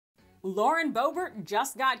Lauren Boebert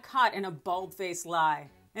just got caught in a bald-faced lie.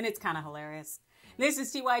 And it's kind of hilarious. This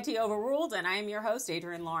is TYT Overruled, and I am your host,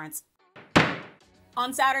 Adrienne Lawrence.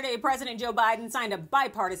 On Saturday, President Joe Biden signed a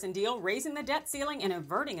bipartisan deal raising the debt ceiling and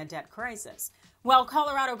averting a debt crisis. While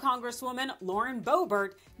Colorado Congresswoman Lauren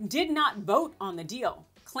Boebert did not vote on the deal,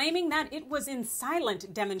 claiming that it was in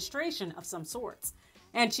silent demonstration of some sorts.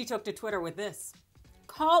 And she took to Twitter with this: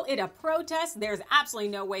 "Call it a protest. There's absolutely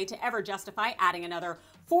no way to ever justify adding another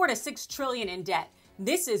 $4 to $6 trillion in debt.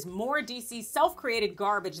 This is more DC self-created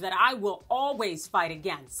garbage that I will always fight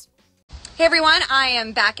against." Hey everyone, I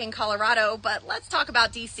am back in Colorado, but let's talk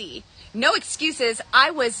about DC. No excuses. I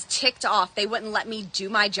was ticked off. They wouldn't let me do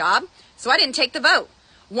my job, so I didn't take the vote.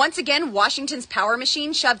 Once again, Washington's power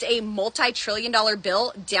machine shoved a multi-trillion-dollar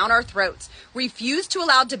bill down our throats, refused to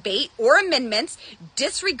allow debate or amendments,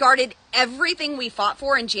 disregarded everything we fought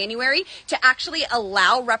for in January to actually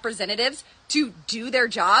allow representatives to do their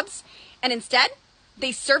jobs, and instead,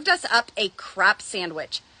 they served us up a crap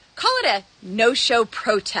sandwich. Call it a no-show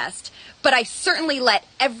protest, but I certainly let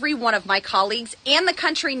every one of my colleagues and the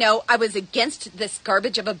country know I was against this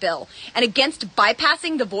garbage of a bill and against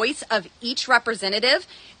bypassing the voice of each representative.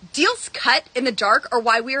 Deals cut in the dark are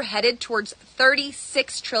why we're headed towards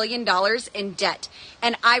 $36 trillion in debt,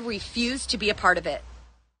 and I refuse to be a part of it.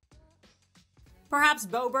 Perhaps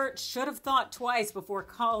Boebert should have thought twice before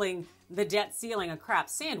calling the debt ceiling a crap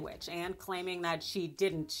sandwich and claiming that she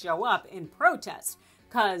didn't show up in protest,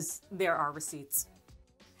 because there are receipts.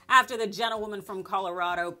 After the gentlewoman from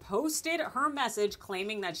Colorado posted her message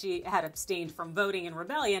claiming that she had abstained from voting in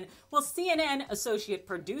rebellion, well, CNN associate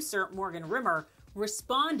producer Morgan Rimmer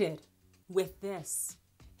responded with this.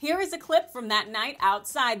 Here is a clip from that night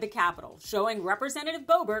outside the Capitol, showing Representative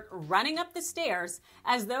Boebert running up the stairs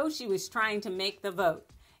as though she was trying to make the vote,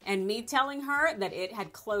 and me telling her that it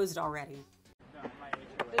had closed already.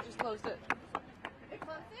 They just closed it. They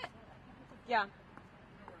closed it? Yeah.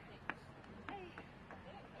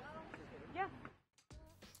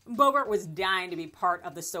 Boebert was dying to be part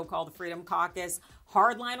of the so-called Freedom Caucus,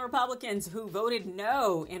 hardline Republicans who voted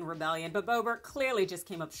no in rebellion, but Boebert clearly just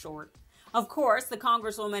came up short. Of course, the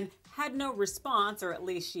Congresswoman had no response, or at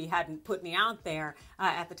least she hadn't put me out there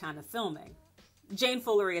at the time of filming. Jane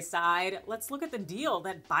foolery aside, let's look at the deal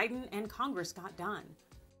that Biden and Congress got done.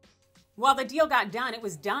 While the deal got done, it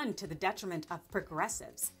was done to the detriment of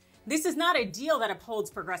progressives. This is not a deal that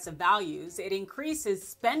upholds progressive values. It increases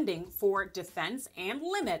spending for defense and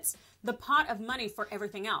limits the pot of money for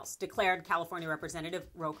everything else, declared California Representative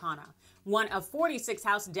Ro Khanna, one of 46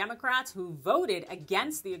 House Democrats who voted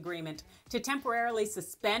against the agreement to temporarily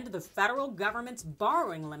suspend the federal government's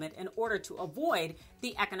borrowing limit in order to avoid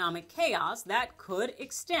the economic chaos that could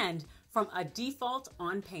extend from a default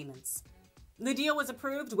on payments. The deal was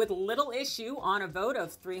approved with little issue on a vote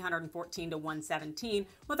of 314 to 117,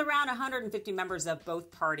 with around 150 members of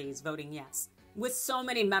both parties voting yes. With so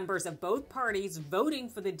many members of both parties voting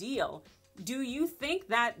for the deal, do you think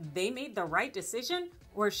that they made the right decision,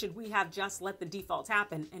 or should we have just let the default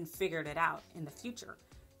happen and figured it out in the future?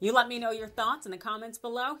 You let me know your thoughts in the comments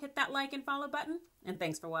below. Hit that like and follow button, and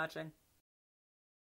thanks for watching.